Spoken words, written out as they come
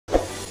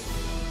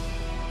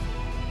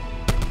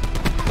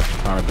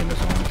trying to bring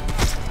this on.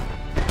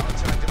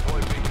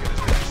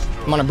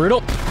 I'm on a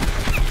brutal.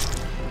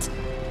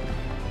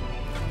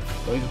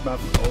 Oh, he's about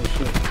to, oh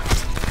shit.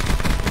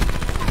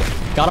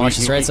 Got him. Watch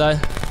this right side.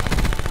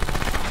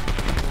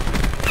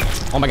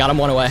 Oh my god, I'm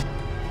one away. I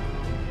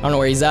don't know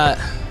where he's at.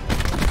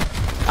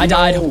 I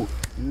died.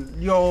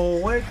 Yo,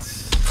 what?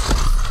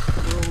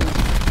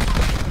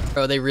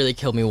 Bro, they really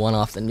killed me one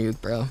off the nuke,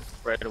 bro.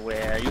 Right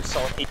away. Are you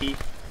salty?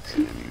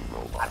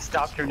 I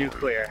stopped your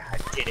nuclear. I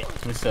did it.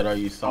 He said, are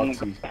you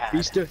salty?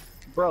 He still,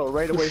 bro,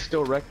 right away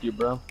still wrecked you,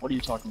 bro. What are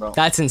you talking about?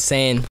 That's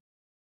insane.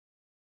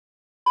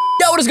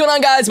 Yo, what is going on,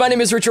 guys? My name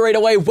is Richard Right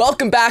Away.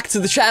 Welcome back to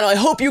the channel. I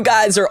hope you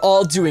guys are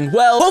all doing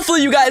well.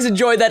 Hopefully you guys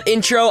enjoyed that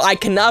intro. I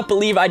cannot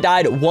believe I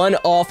died one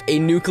off a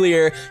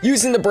nuclear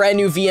using the brand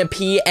new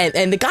VMP,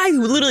 and the guy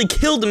who literally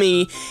killed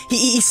me,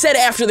 he said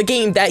after the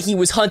game that he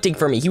was hunting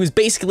for me. He was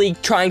basically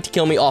trying to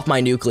kill me off my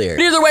nuclear.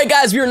 But either way,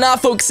 guys, we are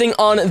not focusing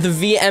on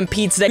the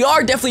VMP today. We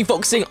are definitely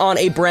focusing on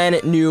a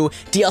brand new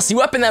DLC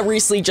weapon that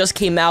recently just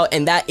came out,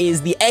 and that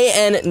is the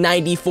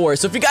AN-94.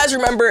 So if you guys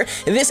remember,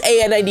 this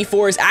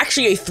AN-94 is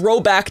actually a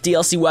throwback DLC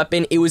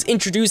weapon. It was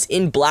introduced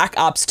in Black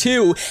Ops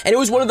 2, and it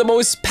was one of the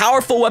most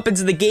powerful weapons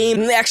in the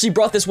game, and they actually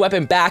brought this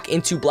weapon back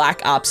into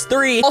Black Ops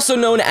 3, also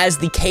known as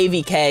the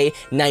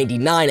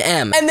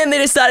KVK-99M. And then they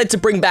decided to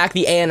bring back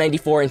the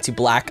AN-94 into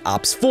Black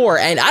Ops 4,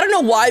 and I don't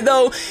know why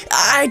though,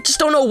 I just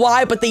don't know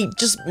why, but they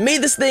just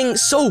made this thing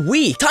so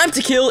weak. Time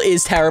to kill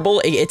is terrible.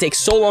 It takes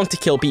so long to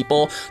kill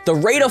people. The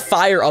rate of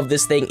fire of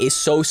this thing is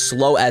so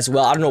slow as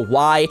well. I don't know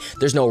why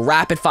there's no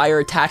rapid fire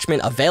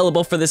attachment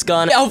available for this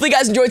gun. Yeah, hopefully you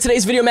guys enjoyed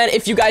today's video, man.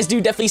 If you guys do,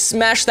 definitely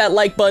smash that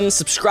like button,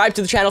 subscribe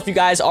to the channel if you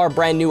guys are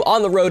brand new,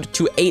 on the road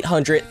to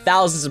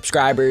 800,000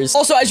 subscribers.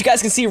 Also, as you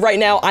guys can see right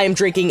now, I am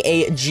drinking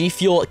a G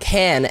Fuel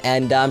can,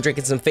 and I'm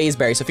drinking some FaZe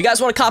Berry. So if you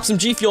guys want to cop some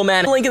G Fuel,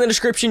 man, link in the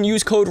description,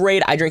 use code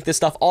RAID. I drink this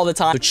stuff all the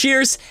time. So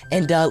cheers,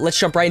 and let's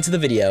jump right into the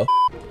video.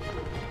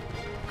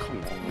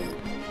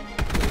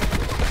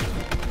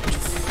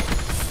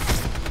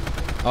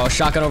 Oh,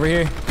 shotgun over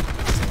here.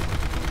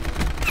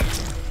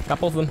 Got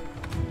both of them.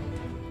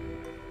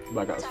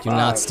 Do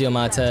not steal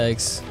my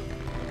tags.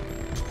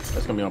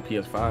 That's gonna be on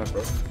PS5,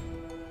 bro.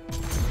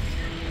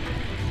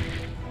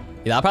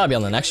 Yeah, that'll probably be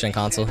on the next gen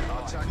console,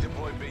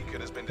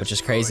 which is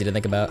crazy to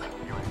think about.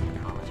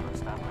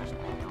 It's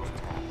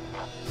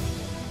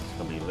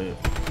gonna be lit.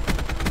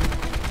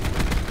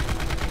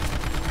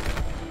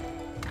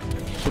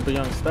 Super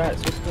Young Stats,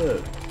 what's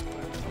good?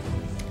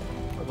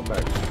 Welcome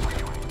back.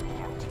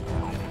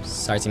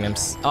 Sorry, team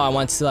imps. Oh, I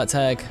want to steal that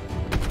tag.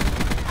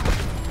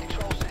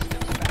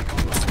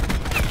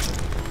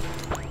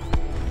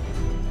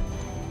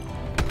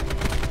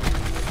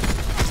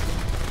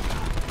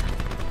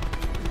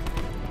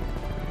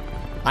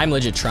 I'm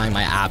legit trying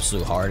my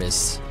absolute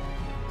hardest.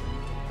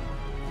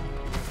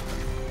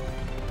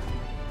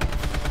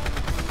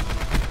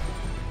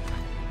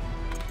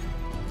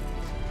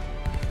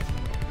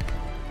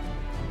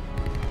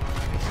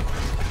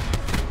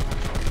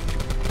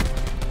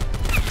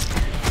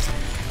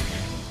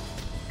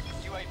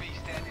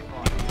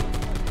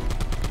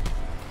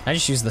 I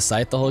just use the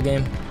sight the whole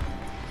game.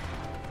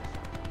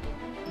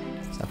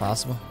 Is that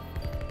possible?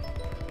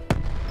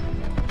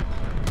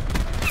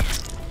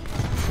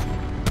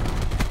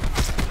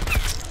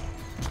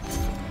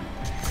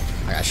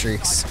 I got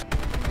shrieks.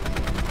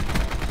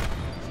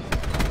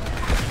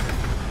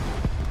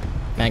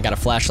 Man, got a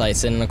flashlight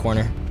sitting in the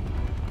corner.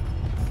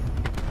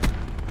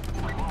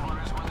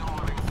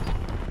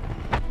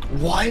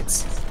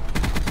 What?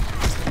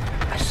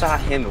 I shot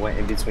him and went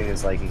in between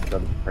his leg and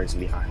killed the person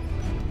behind.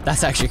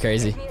 That's actually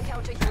crazy.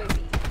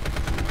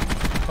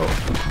 Oh.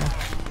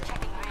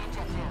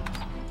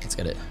 Let's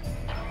get it.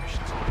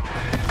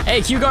 Hey,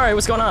 Qgari,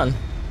 what's going on?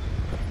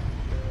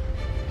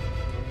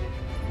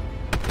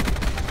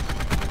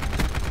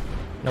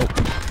 Nope.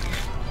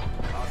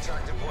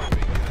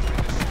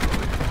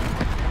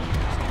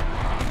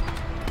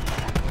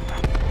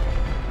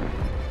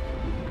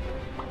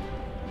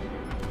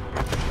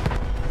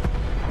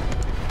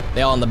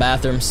 They all in the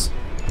bathrooms.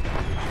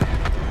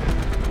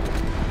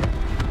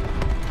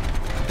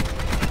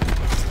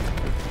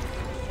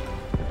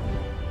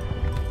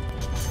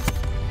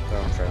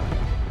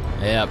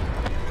 Yep.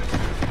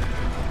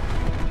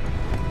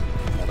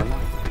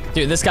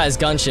 Dude, this guy's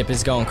gunship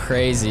is going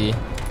crazy.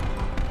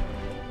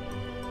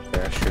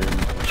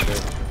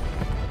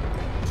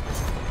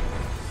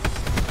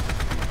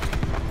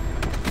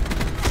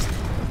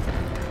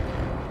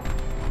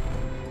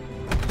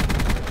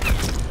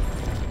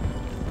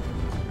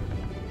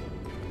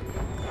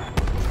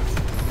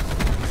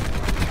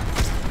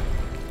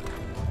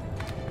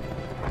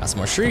 Got some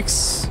more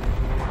shrieks.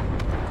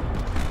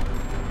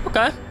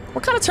 Okay. We're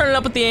kind of turning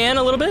up with the AN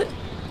a little bit. I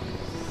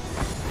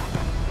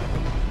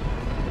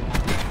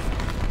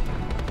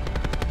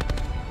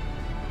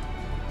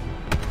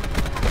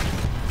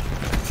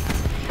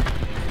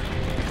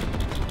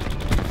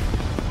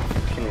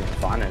can't even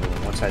find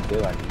anyone. Once I do,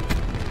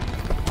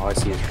 all I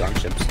see is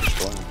gunships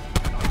destroying.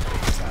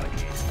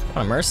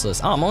 On a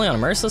merciless. Oh, I'm only on a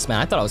merciless? Man,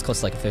 I thought I was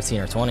close to like a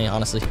 15 or 20,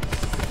 honestly.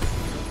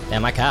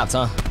 Damn, I capped,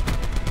 huh?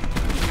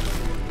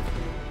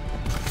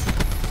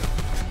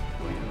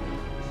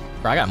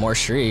 Bro, I got more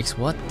streaks.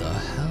 What the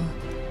hell?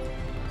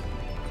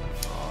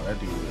 Oh, that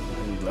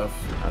dude left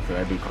after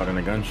that dude caught in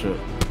a gunship.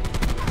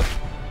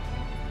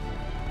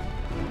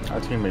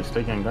 Our teammates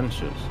taking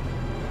gunships.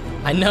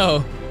 I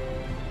know.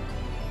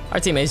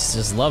 Our teammates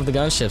just love the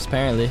gunships,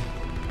 apparently.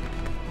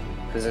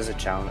 Because there's a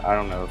challenge. I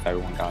don't know if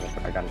everyone got it,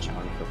 but I got a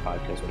challenge for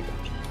 5 kills with a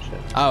gunship.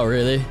 Oh,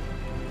 really?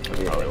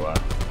 Probably why.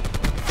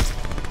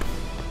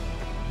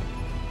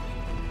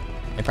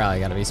 They probably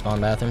gotta be spawn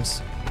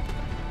bathrooms.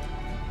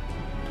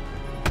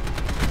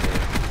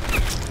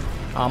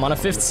 I'm on a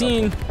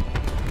 15. You got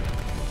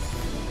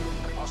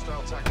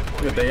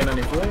the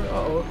N94?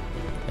 Uh-oh.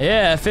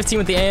 Yeah, 15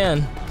 with the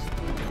AN.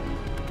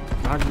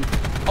 How'd you...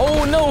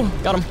 Oh, no.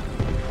 Got him.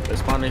 They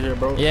spawned in here,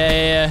 bro.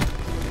 Yeah.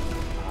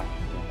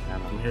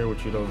 I'm here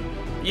with you, though.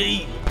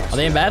 Yee! Are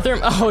they in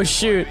bathroom? Oh,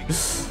 shoot.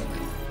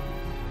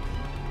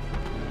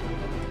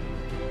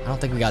 I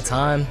don't think we got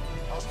time.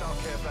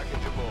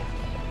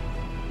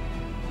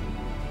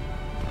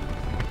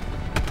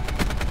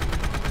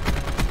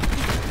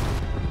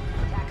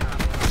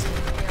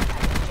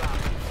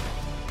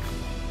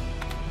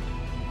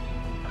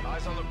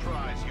 Eyes on the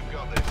prize, you've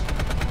got this.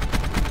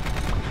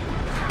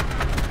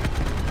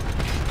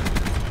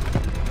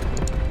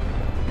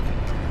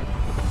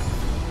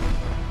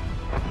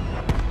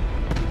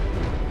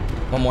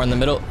 One more in the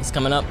middle. He's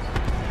coming up.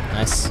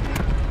 Nice.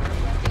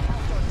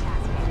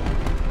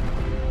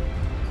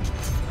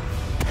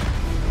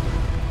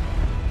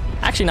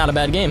 Actually, not a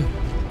bad game.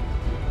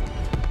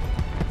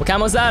 What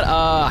camo was that?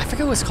 I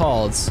forget what it's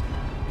called.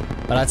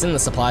 But it's in the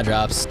supply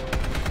drops.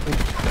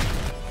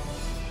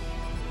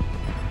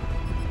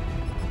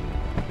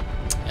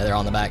 Yeah, they're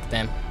on the back.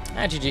 Damn.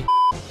 Ah, GG.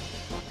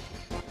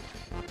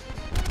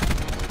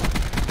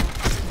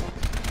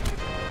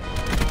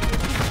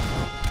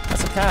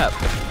 That's a cap.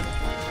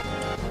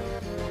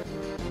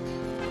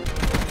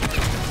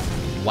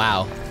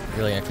 Wow.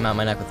 Really gonna come out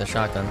my neck with the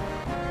shotgun.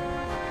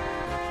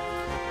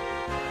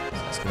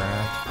 Let's come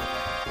around.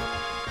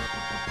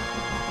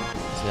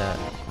 What's that?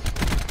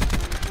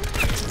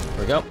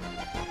 Here we go.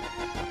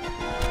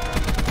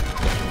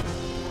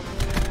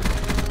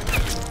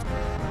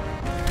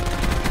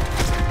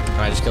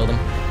 I just killed him.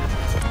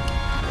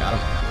 Got him.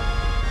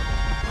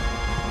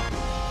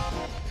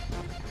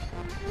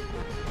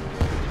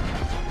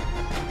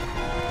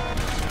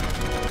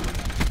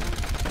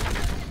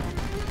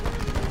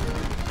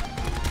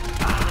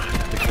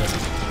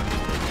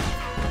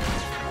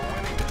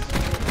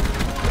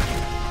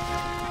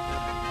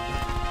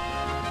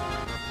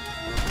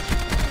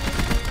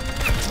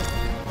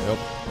 Yep.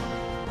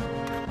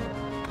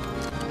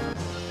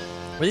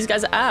 Where these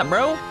guys at,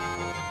 bro?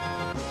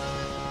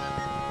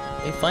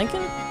 They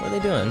flanking? What are they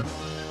doing?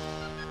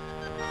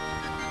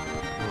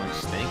 They're like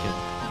stinking.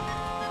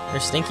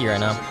 They're stinky right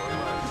now.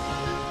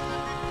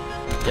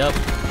 Yep.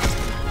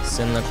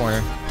 Sit in the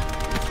corner.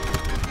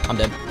 I'm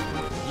dead.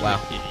 Wow.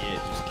 You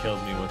idiot just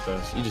killed me with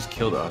us. You just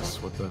killed us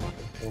with the...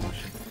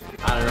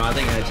 I don't know, I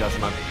think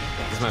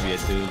this might be a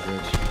dude,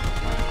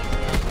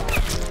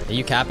 Rich. Are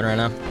you capping right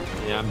now?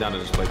 Yeah, I'm down to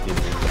just play TD.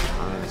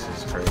 This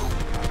is crazy.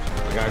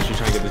 Like, actually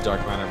trying to get the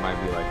Dark Matter might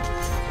be like...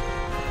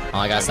 Oh,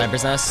 I got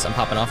Sniper's Nest. I'm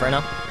popping off right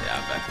now. Yeah,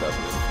 I'm backed up.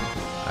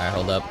 Alright,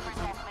 hold up.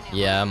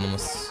 Yeah, I'm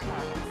almost...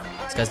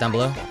 This guy's down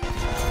below.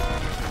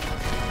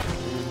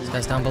 This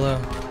guy's down below.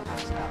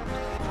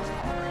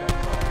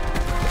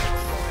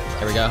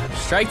 There we go.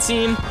 Strike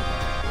team!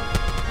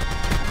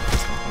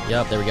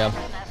 Yup, there we go.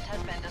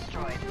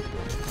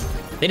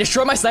 They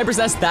destroyed my Sniper's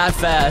Nest that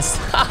fast.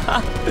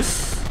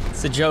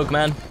 It's a joke,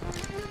 man.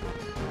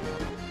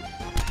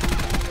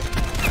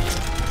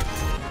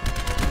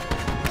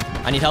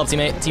 I need help,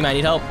 teammate. Team, I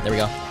need help. There we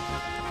go.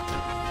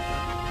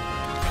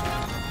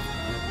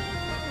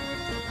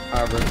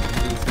 However,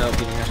 these now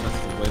beating us is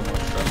way more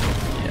stressful.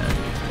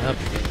 Yeah. Yep.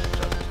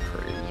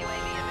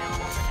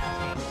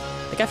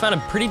 I think I found a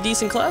pretty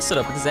decent class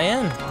setup with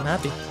Zayan. I'm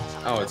happy.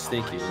 Oh, it's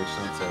stinky. We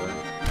shouldn't say that.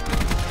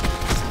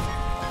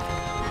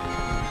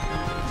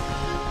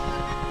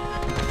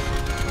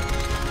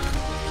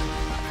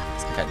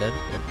 Is that guy dead?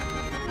 Yep.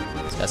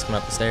 This guy's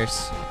coming up the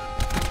stairs.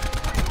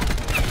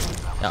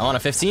 Yeah, on a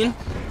 15.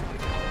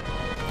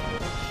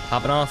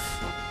 Popping off.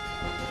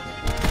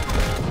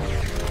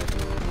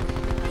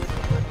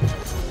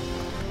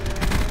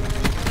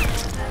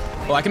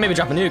 Oh, I can maybe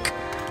drop a nuke.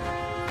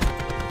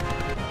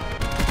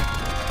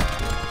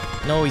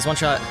 No, he's one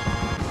shot.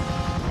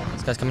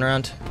 This guy's coming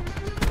around.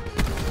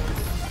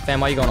 Fam,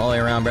 why are you going all the way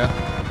around, bro?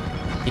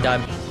 He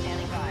died.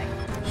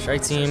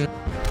 Strike team.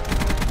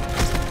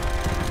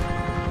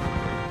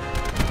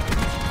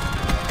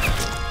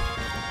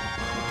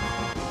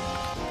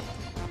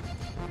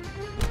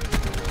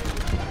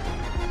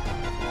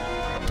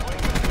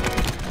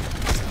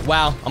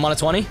 Wow, I'm on a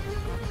 20.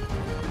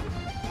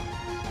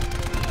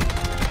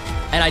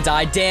 And I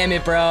died. Damn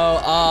it,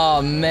 bro.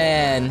 Oh,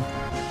 man.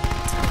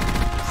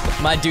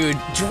 My dude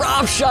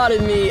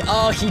drop-shotted me.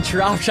 Oh, he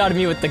drop-shotted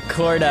me with the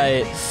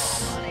cordite.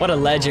 What a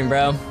legend,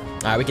 bro. All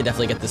right, we can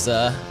definitely get this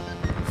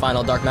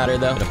Final dark matter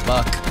though. Get a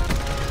buck.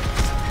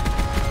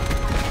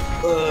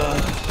 Oh.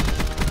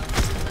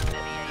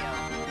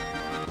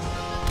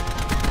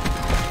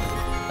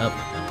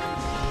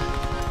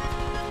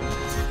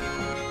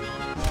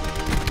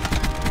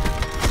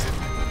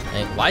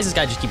 Hey, why does this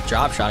guy just keep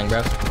drop shotting,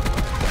 bro?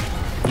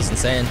 He's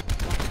insane.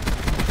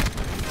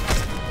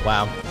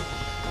 Wow.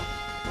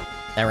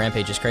 That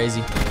rampage is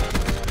crazy.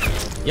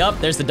 Yup,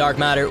 there's the dark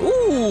matter.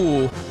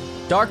 Ooh!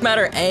 Dark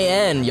matter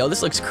AN. Yo,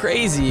 this looks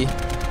crazy.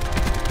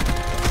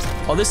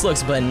 Oh, this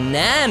looks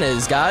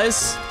bananas,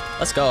 guys.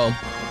 Let's go.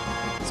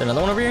 Is there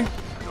another one over here?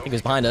 I think it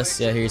was behind us.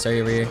 Yeah, he's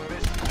right over here.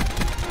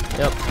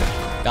 Yep.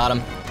 Got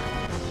him.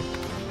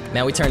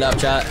 Man, we turned up,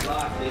 chat.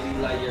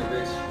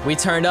 We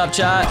turned up,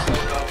 chat.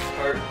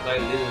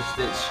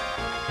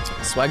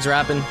 Swag's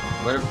rapping.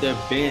 What if they're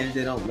banned?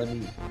 They don't let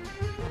me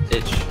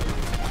itch.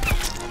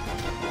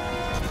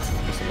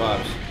 What's the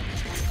vibes?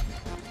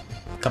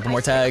 Couple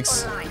more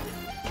tags. Oh,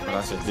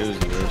 that's a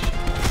doozy,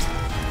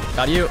 Rich.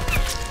 Got you.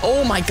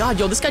 Oh my god,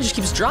 yo, this guy just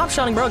keeps drop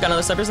shotting, bro. Got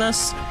another sniper's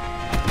nest.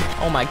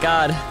 Oh my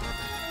god.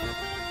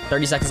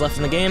 30 seconds left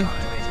in the game.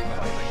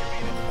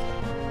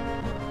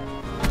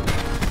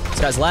 This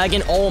guy's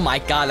lagging. Oh my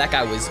god, that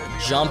guy was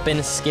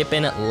jumping,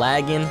 skipping,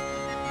 lagging.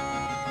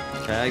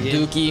 Tagging.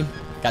 Dookie.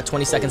 Got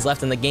 20 seconds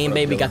left in the game,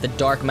 baby. Got the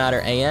dark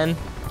matter AN.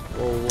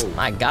 Whoa, whoa.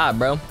 My god,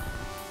 bro.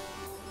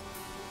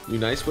 You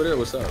nice with it?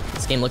 What's up?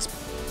 This game looks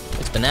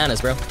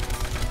bananas, bro.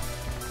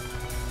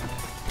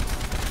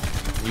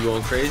 You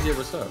going crazy?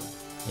 What's up?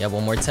 Yeah,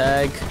 one more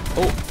tag.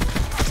 Oh,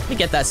 let me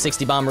get that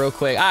 60 bomb real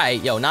quick. All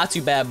right, yo, not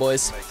too bad,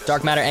 boys.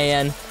 Dark matter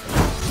AN.